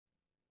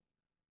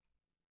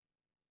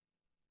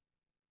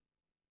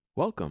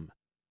Welcome.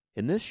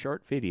 In this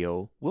short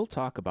video, we'll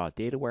talk about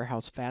Data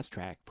Warehouse Fast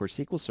Track for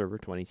SQL Server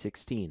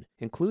 2016,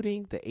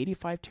 including the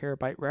 85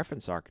 terabyte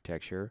reference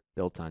architecture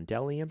built on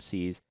Dell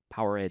EMC's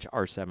PowerEdge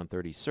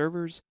R730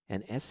 servers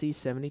and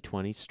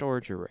SC7020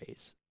 storage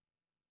arrays.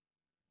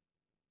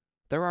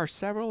 There are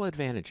several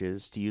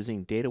advantages to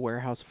using Data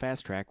Warehouse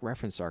Fast Track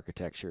reference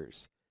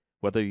architectures.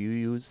 Whether you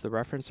use the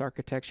reference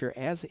architecture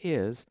as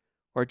is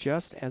or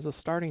just as a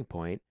starting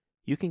point,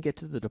 you can get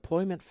to the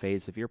deployment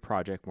phase of your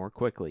project more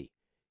quickly.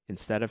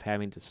 Instead of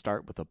having to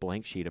start with a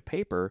blank sheet of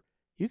paper,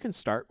 you can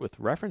start with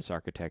reference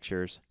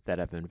architectures that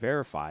have been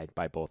verified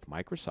by both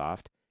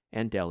Microsoft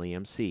and Dell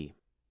EMC.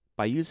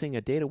 By using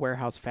a Data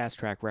Warehouse Fast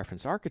Track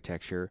reference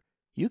architecture,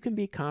 you can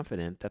be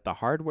confident that the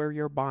hardware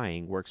you're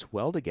buying works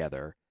well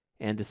together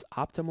and is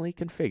optimally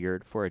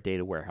configured for a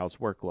data warehouse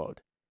workload.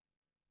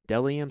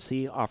 Dell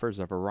EMC offers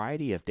a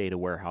variety of Data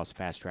Warehouse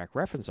Fast Track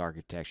reference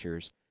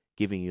architectures,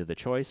 giving you the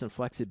choice and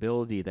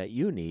flexibility that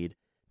you need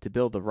to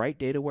build the right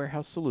data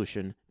warehouse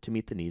solution to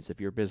meet the needs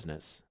of your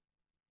business.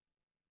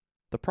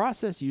 The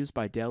process used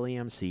by Dell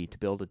EMC to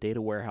build a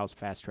Data Warehouse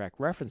Fast Track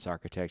reference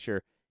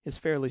architecture is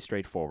fairly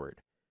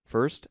straightforward.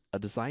 First, a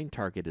design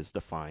target is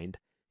defined,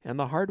 and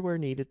the hardware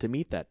needed to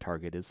meet that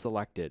target is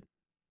selected.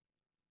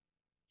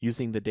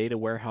 Using the Data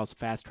Warehouse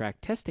Fast Track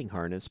testing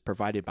harness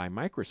provided by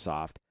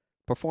Microsoft,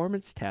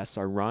 performance tests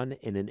are run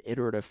in an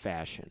iterative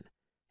fashion.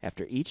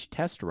 After each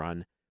test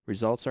run,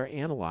 results are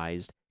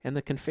analyzed and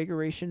the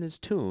configuration is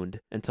tuned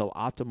until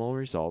optimal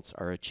results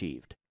are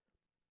achieved.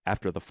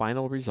 After the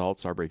final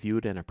results are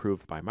reviewed and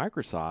approved by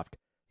Microsoft,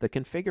 the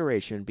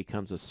configuration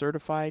becomes a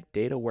certified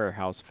Data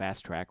Warehouse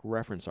Fast Track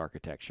reference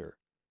architecture.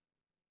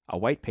 A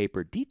white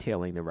paper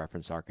detailing the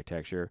reference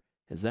architecture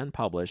is then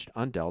published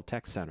on Dell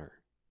Tech Center.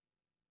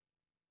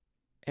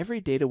 Every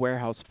Data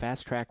Warehouse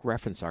Fast Track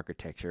reference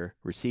architecture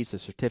receives a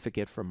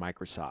certificate from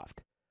Microsoft.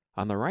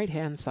 On the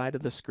right-hand side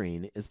of the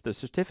screen is the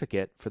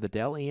certificate for the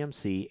Dell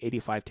EMC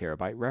 85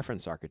 terabyte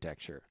reference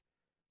architecture.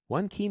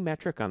 One key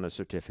metric on the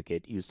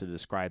certificate used to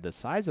describe the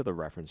size of the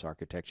reference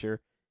architecture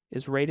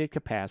is rated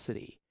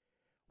capacity.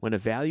 When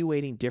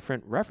evaluating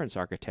different reference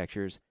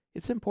architectures,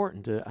 it's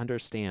important to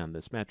understand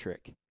this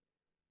metric.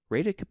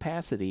 Rated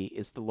capacity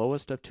is the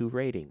lowest of two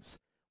ratings,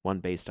 one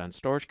based on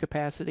storage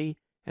capacity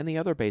and the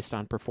other based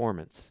on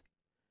performance.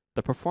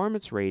 The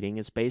performance rating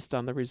is based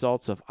on the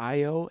results of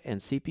I/O and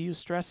CPU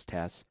stress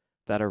tests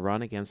that are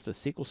run against a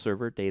SQL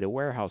Server data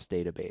warehouse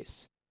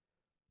database.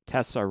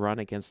 Tests are run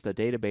against a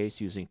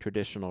database using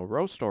traditional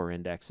row store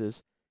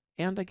indexes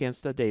and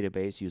against a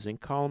database using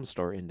column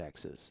store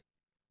indexes.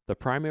 The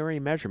primary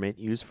measurement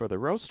used for the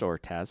row store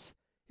tests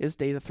is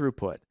data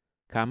throughput,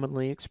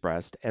 commonly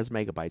expressed as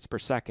megabytes per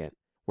second,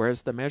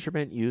 whereas the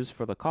measurement used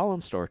for the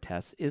column store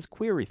tests is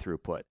query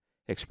throughput,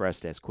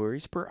 expressed as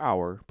queries per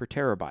hour per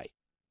terabyte.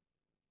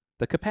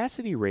 The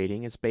capacity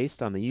rating is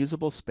based on the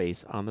usable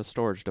space on the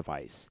storage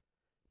device.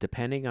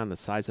 Depending on the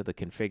size of the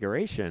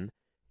configuration,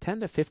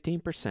 10 to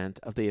 15%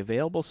 of the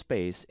available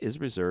space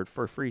is reserved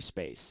for free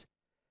space.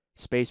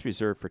 Space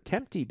reserved for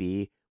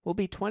TempDB will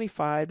be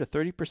 25 to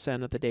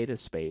 30% of the data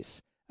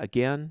space,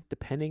 again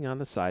depending on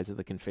the size of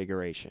the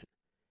configuration.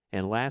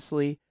 And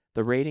lastly,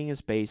 the rating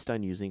is based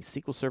on using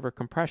SQL Server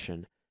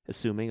compression,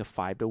 assuming a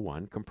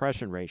 5:1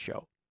 compression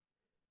ratio.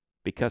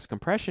 Because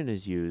compression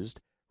is used,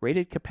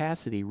 rated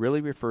capacity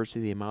really refers to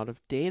the amount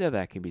of data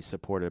that can be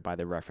supported by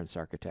the reference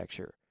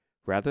architecture,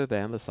 rather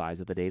than the size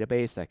of the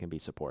database that can be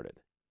supported.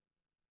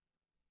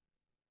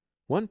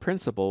 One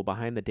principle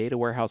behind the Data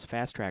Warehouse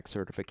Fast Track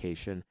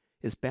certification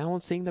is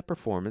balancing the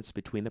performance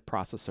between the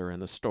processor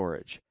and the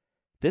storage.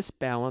 This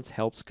balance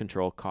helps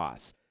control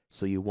costs,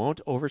 so you won't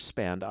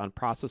overspend on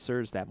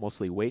processors that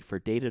mostly wait for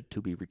data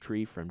to be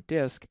retrieved from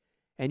disk,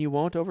 and you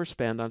won't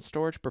overspend on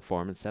storage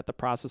performance that the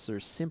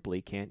processors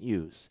simply can't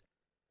use.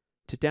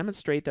 To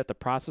demonstrate that the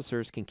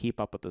processors can keep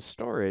up with the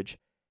storage,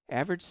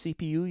 average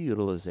CPU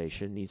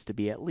utilization needs to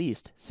be at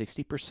least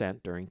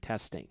 60% during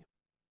testing.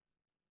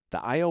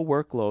 The I/O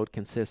workload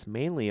consists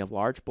mainly of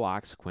large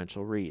block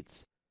sequential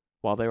reads.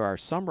 While there are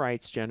some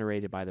writes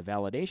generated by the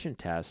validation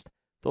test,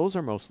 those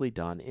are mostly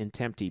done in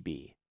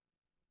TempDB.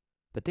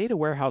 The Data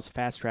Warehouse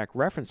Fast Track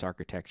reference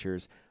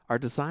architectures are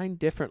designed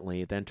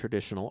differently than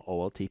traditional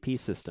OLTP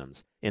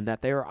systems in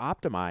that they are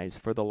optimized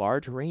for the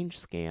large range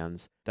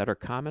scans that are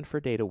common for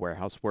data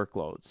warehouse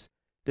workloads.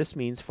 This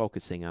means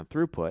focusing on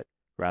throughput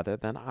rather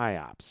than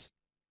IOPS.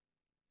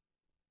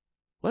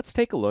 Let's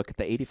take a look at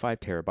the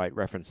 85 terabyte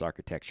reference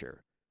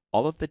architecture.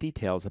 All of the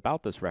details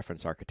about this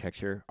reference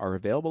architecture are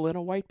available in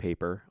a white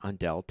paper on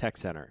Dell Tech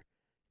Center.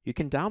 You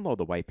can download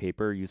the white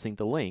paper using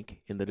the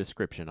link in the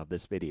description of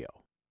this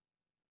video.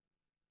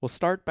 We'll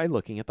start by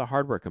looking at the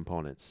hardware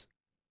components.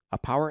 A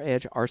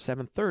PowerEdge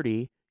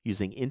R730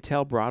 using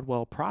Intel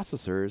Broadwell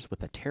processors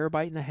with 1.5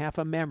 terabytes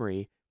of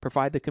memory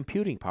provide the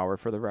computing power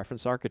for the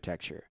reference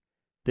architecture.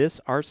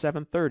 This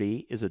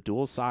R730 is a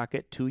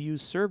dual-socket 2U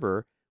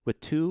server with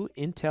two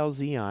Intel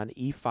Xeon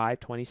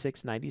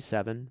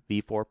E5-2697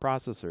 V4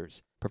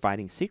 processors,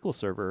 providing SQL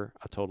Server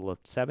a total of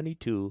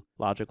 72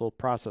 logical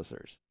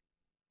processors.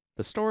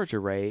 The storage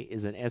array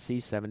is an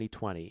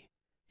SE7020.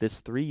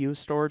 This 3U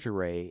storage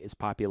array is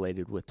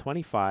populated with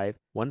 25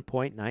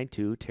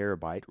 1.92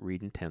 terabyte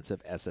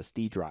read-intensive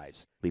SSD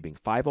drives, leaving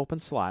 5 open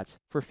slots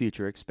for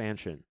future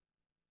expansion.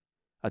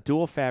 A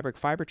dual fabric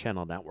fiber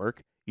channel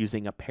network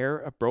using a pair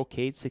of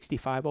Brocade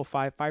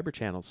 6505 fiber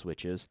channel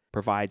switches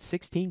provides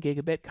 16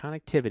 gigabit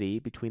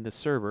connectivity between the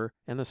server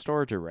and the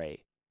storage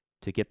array.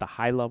 To get the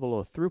high level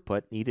of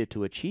throughput needed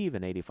to achieve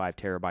an 85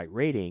 terabyte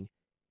rating,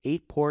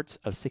 8 ports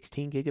of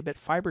 16 gigabit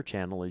fiber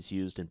channel is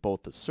used in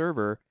both the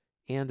server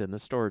and in the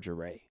storage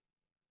array.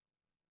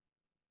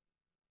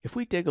 If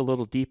we dig a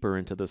little deeper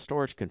into the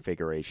storage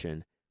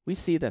configuration, we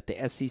see that the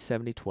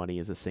SE7020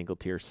 is a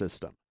single-tier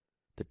system.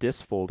 The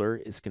disk folder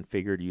is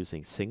configured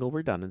using single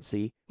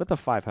redundancy with a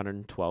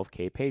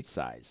 512K page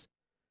size.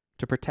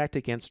 To protect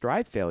against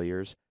drive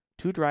failures,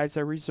 2 drives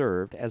are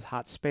reserved as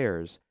hot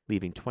spares,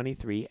 leaving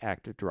 23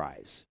 active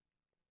drives.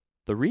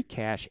 The read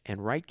cache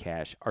and write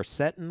cache are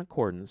set in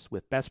accordance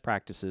with best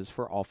practices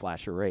for all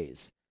flash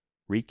arrays.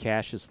 Read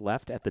cache is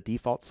left at the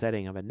default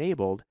setting of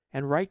enabled,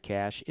 and write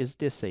cache is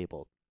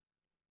disabled.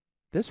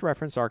 This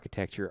reference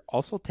architecture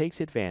also takes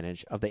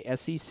advantage of the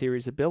SE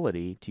series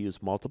ability to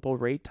use multiple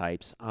RAID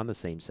types on the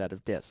same set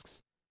of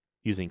disks.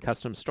 Using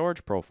custom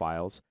storage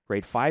profiles,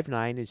 RAID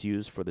 5.9 is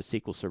used for the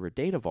SQL Server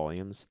data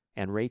volumes,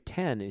 and RAID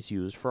 10 is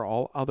used for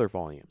all other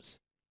volumes.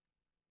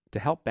 To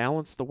help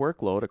balance the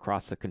workload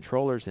across the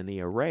controllers in the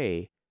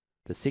array,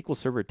 the SQL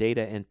Server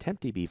data and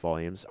TempDB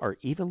volumes are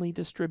evenly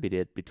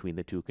distributed between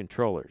the 2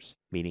 controllers,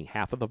 meaning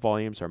half of the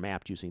volumes are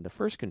mapped using the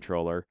first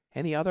controller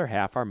and the other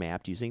half are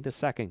mapped using the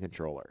second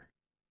controller.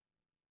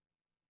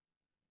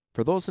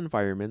 For those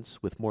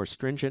environments with more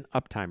stringent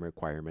uptime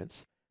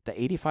requirements,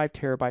 the 85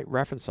 terabyte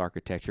reference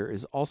architecture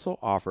is also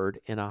offered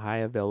in a high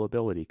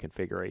availability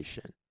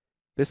configuration.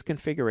 This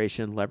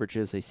configuration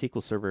leverages a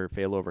SQL Server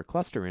failover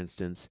cluster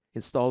instance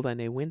installed on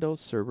a Windows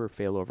Server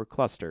failover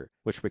cluster,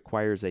 which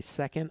requires a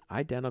second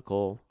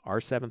identical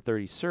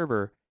R730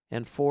 server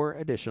and 4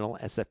 additional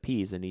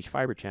SFPs in each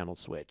fiber channel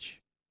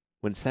switch.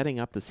 When setting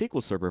up the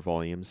SQL Server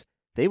volumes,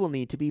 they will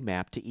need to be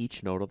mapped to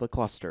each node of the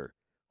cluster.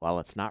 While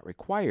it's not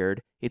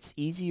required, it's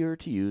easier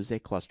to use a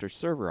cluster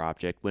server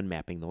object when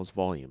mapping those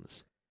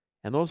volumes.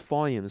 And those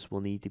volumes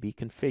will need to be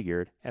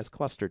configured as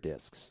cluster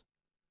disks.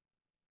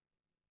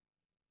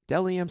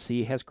 Dell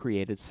EMC has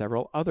created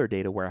several other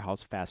data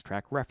warehouse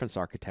fast-track reference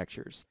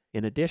architectures,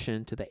 in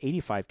addition to the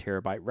 85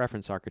 terabyte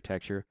reference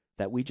architecture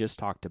that we just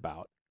talked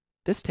about.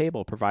 This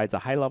table provides a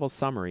high-level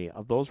summary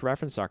of those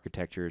reference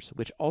architectures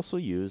which also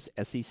use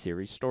SE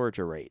series storage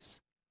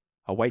arrays.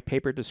 A white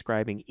paper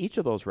describing each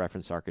of those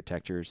reference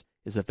architectures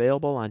is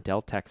available on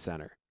Dell Tech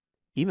Center.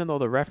 Even though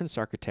the reference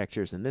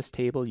architectures in this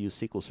table use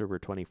SQL Server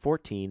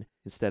 2014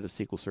 instead of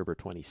SQL Server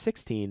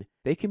 2016,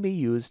 they can be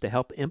used to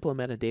help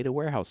implement a data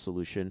warehouse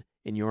solution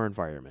in your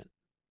environment.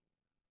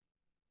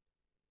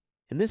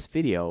 In this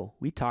video,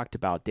 we talked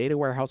about Data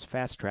Warehouse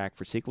Fast Track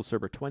for SQL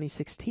Server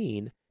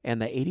 2016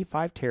 and the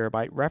 85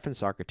 terabyte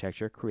reference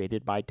architecture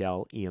created by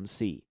Dell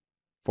EMC.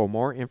 For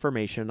more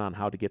information on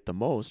how to get the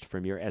most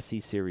from your SE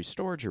series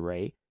storage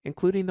array,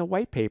 including the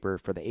white paper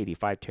for the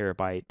 85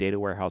 terabyte Data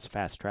Warehouse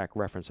Fast Track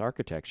reference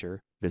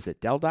architecture, visit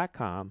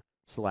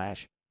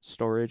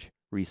dell.com/storage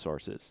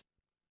resources.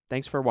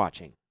 Thanks for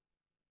watching.